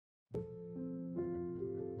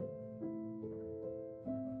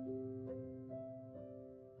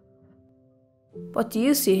What do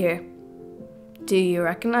you see here? Do you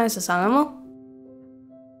recognise this animal?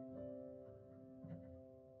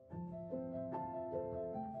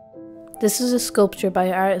 This is a sculpture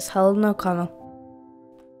by artist Helen O'Connell.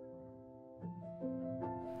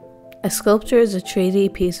 A sculpture is a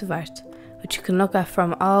 3D piece of art, which you can look at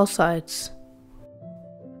from all sides.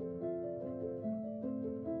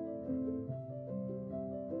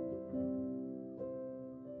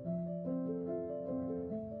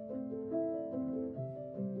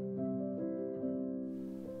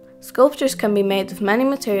 Sculptures can be made of many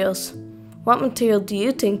materials. What material do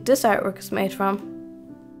you think this artwork is made from?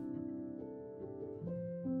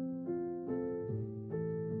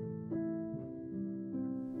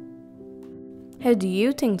 How do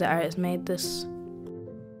you think the artist made this?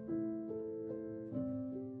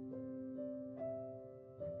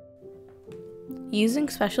 Using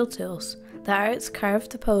special tools, the artist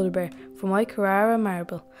carved the polar bear from white Carrara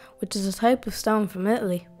marble, which is a type of stone from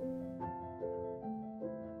Italy.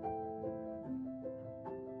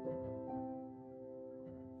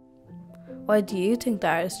 Why do you think the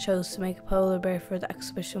artist chose to make a polar bear for the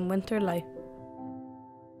exhibition Winter Light?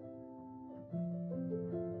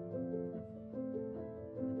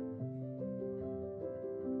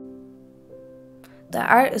 The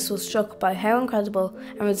artist was struck by how incredible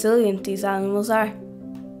and resilient these animals are.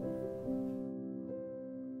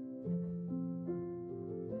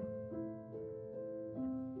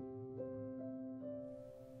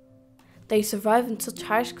 They survive in such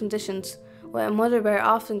harsh conditions, with a mother bear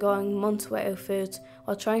often going months without food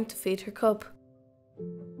while trying to feed her cub.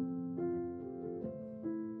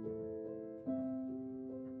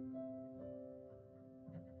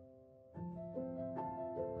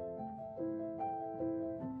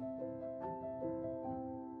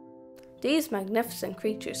 These magnificent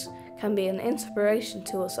creatures can be an inspiration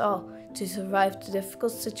to us all to survive the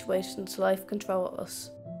difficult situations life can throw at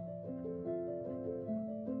us.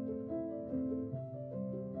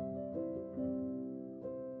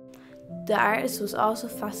 The artist was also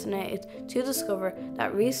fascinated to discover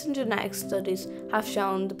that recent genetic studies have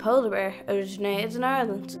shown the polar bear originated in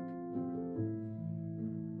Ireland.